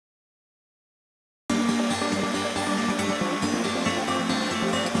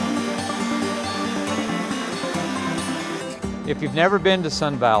If you've never been to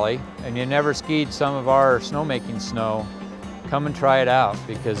Sun Valley and you never skied some of our snowmaking snow, come and try it out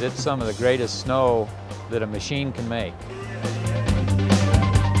because it's some of the greatest snow that a machine can make.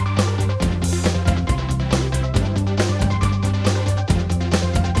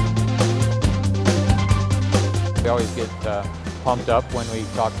 We always get pumped up when we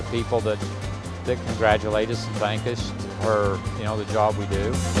talk to people that congratulate us and thank us for the job we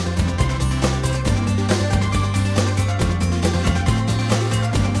do.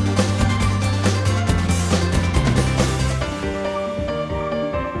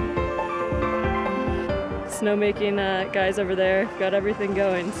 Snowmaking guys over there got everything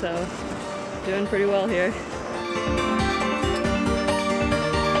going, so doing pretty well here.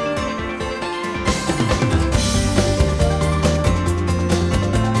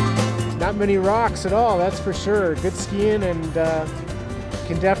 Not many rocks at all, that's for sure. Good skiing and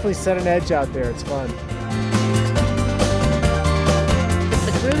can definitely set an edge out there. It's fun.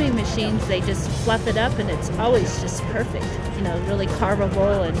 The grooming machines, they just fluff it up and it's always just perfect. Really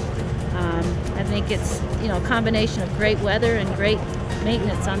carvable, and I think it's a combination of great weather and great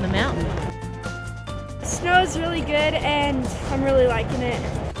maintenance on the mountain. Snow's really good and I'm really liking it.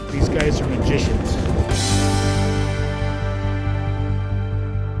 These guys are magicians.